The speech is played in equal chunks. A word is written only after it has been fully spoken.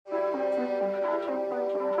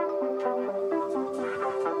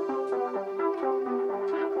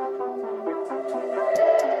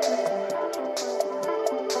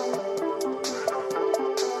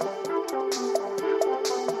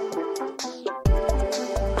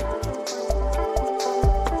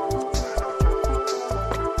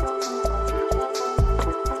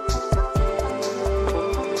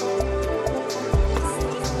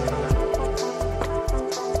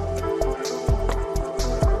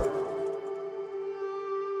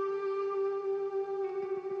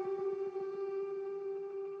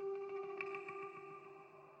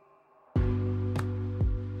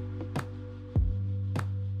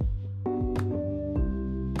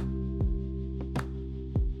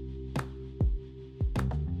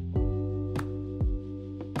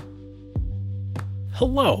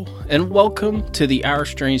Hello, and welcome to the Our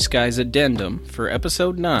Strange Skies Addendum for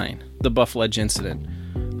Episode 9, The Buffledge Incident.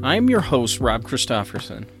 I'm your host, Rob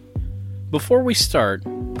Christofferson. Before we start,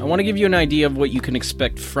 I want to give you an idea of what you can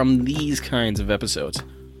expect from these kinds of episodes.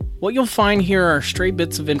 What you'll find here are stray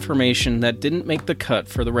bits of information that didn't make the cut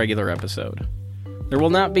for the regular episode. There will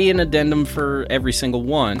not be an addendum for every single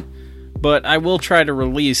one, but I will try to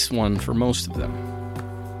release one for most of them.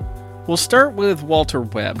 We'll start with Walter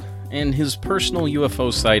Webb and his personal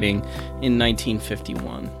UFO sighting in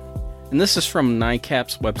 1951. And this is from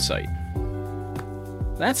NICAP's website.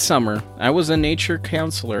 That summer, I was a nature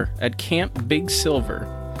counselor at Camp Big Silver,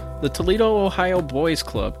 the Toledo, Ohio Boys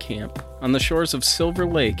Club camp on the shores of Silver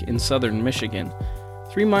Lake in southern Michigan,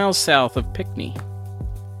 3 miles south of Pinckney.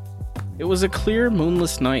 It was a clear,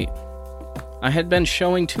 moonless night. I had been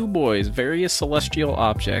showing 2 boys various celestial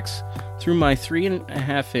objects through my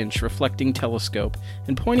 3.5-inch reflecting telescope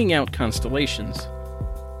and pointing out constellations.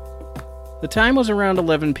 The time was around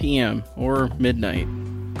 11 p.m., or midnight.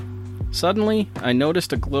 Suddenly, I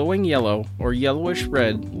noticed a glowing yellow or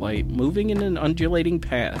yellowish-red light moving in an undulating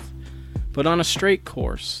path, but on a straight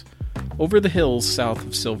course, over the hills south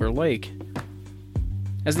of Silver Lake.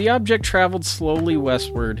 As the object traveled slowly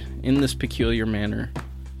westward in this peculiar manner,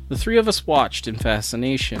 the 3 of us watched in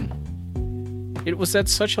fascination. It was at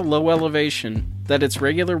such a low elevation that its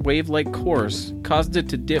regular wave-like course caused it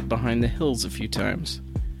to dip behind the hills a few times.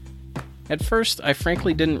 At first, I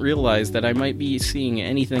frankly didn't realize that I might be seeing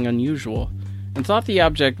anything unusual, and thought the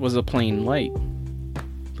object was a plain light.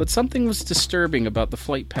 But something was disturbing about the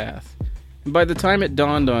flight path, and by the time it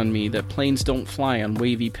dawned on me that planes don't fly on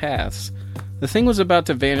wavy paths, the thing was about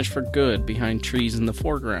to vanish for good behind trees in the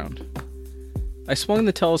foreground. I swung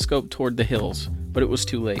the telescope toward the hills, but it was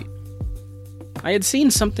too late. I had seen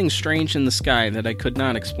something strange in the sky that I could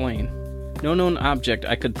not explain. No known object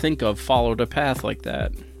I could think of followed a path like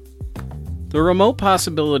that. The remote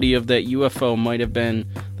possibility of that UFO might have been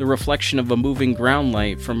the reflection of a moving ground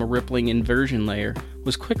light from a rippling inversion layer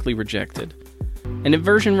was quickly rejected. An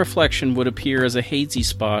inversion reflection would appear as a hazy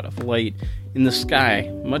spot of light in the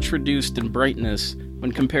sky, much reduced in brightness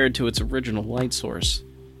when compared to its original light source.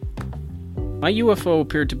 My UFO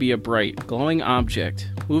appeared to be a bright, glowing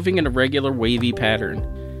object, moving in a regular wavy pattern.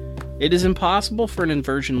 It is impossible for an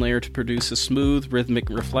inversion layer to produce a smooth, rhythmic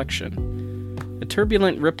reflection. A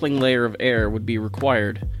turbulent, rippling layer of air would be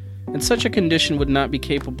required, and such a condition would not be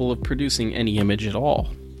capable of producing any image at all.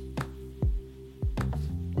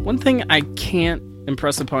 One thing I can't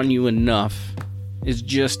impress upon you enough is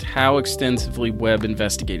just how extensively Webb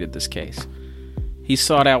investigated this case. He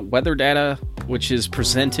sought out weather data, which is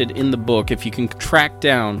presented in the book. If you can track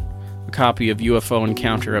down a copy of UFO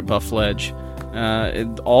Encounter at Buffledge,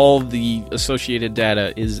 all the associated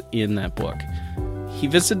data is in that book. He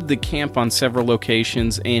visited the camp on several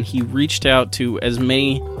locations, and he reached out to as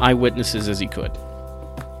many eyewitnesses as he could.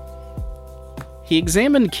 He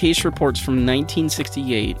examined case reports from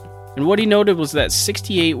 1968, and what he noted was that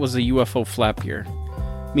 68 was a UFO flap year,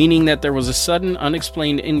 meaning that there was a sudden,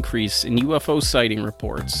 unexplained increase in UFO sighting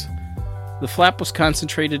reports. The flap was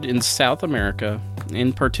concentrated in South America,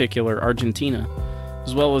 in particular Argentina,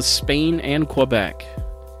 as well as Spain and Quebec.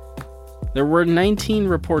 There were 19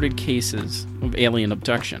 reported cases of alien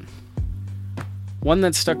abduction. One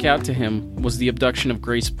that stuck out to him was the abduction of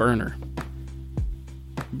Grace Berner.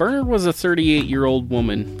 Berner was a 38-year-old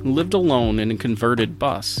woman who lived alone in a converted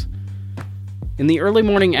bus. In the early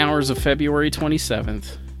morning hours of February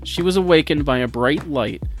 27th, she was awakened by a bright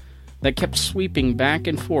light that kept sweeping back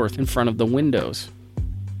and forth in front of the windows.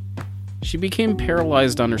 She became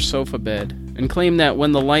paralyzed on her sofa bed and claimed that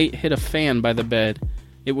when the light hit a fan by the bed,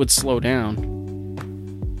 it would slow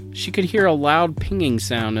down. She could hear a loud pinging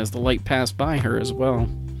sound as the light passed by her as well.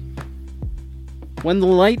 When the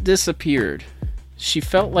light disappeared, she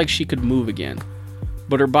felt like she could move again,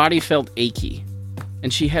 but her body felt achy.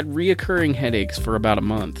 and she had reoccurring headaches for about a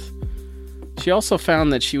month. She also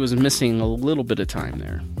found that she was missing a little bit of time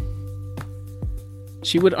there.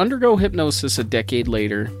 She would undergo hypnosis a decade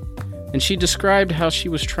later, and she described how she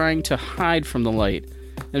was trying to hide from the light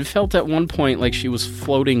and felt at one point like she was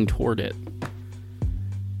floating toward it.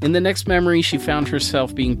 In the next memory, she found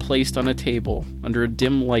herself being placed on a table under a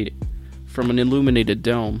dim light from an illuminated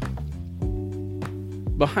dome.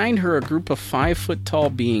 Behind her, a group of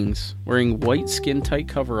 5-foot-tall beings wearing white skin-tight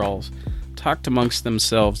coveralls talked amongst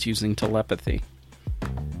themselves using telepathy.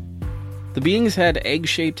 The beings had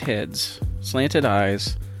egg-shaped heads, slanted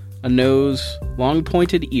eyes, a nose, long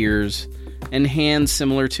pointed ears, and hands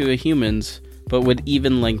similar to a human's, but with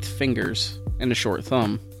even-length fingers and a short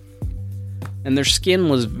thumb. And their skin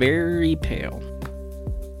was very pale.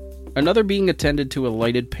 Another being attended to a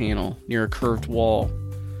lighted panel near a curved wall.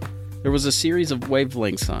 There was a series of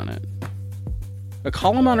wavelengths on it. A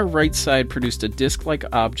column on her right side produced a disc-like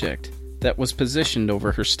object that was positioned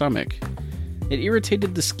over her stomach. It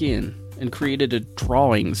irritated the skin and created a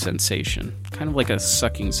drawing sensation, kind of like a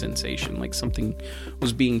sucking sensation, like something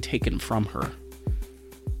was being taken from her.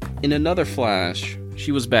 In another flash,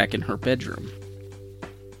 she was back in her bedroom.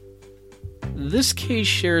 This case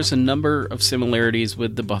shares a number of similarities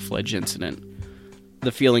with the Buffledge incident.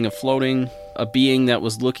 The feeling of floating, a being that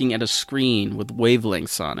was looking at a screen with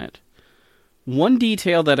wavelengths on it. One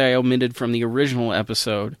detail that I omitted from the original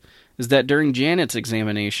episode is that during Janet's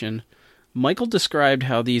examination, Michael described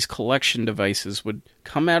how these collection devices would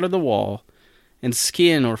come out of the wall, and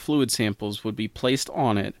skin or fluid samples would be placed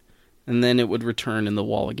on it, and then it would return in the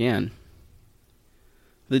wall again.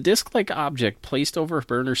 The disc-like object placed over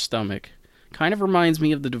Berner's stomach kind of reminds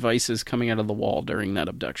me of the devices coming out of the wall during that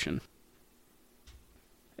abduction.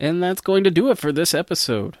 And that's going to do it for this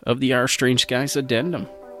episode of the Our Strange Skies Addendum.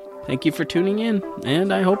 Thank you for tuning in,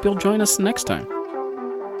 and I hope you'll join us next time.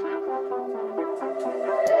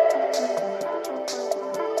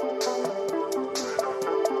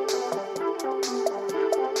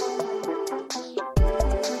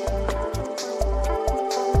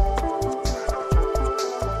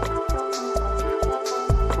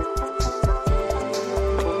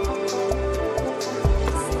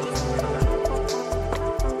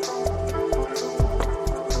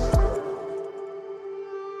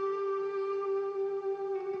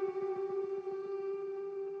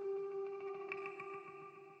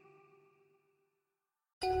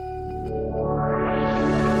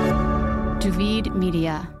 Duvid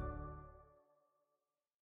Media.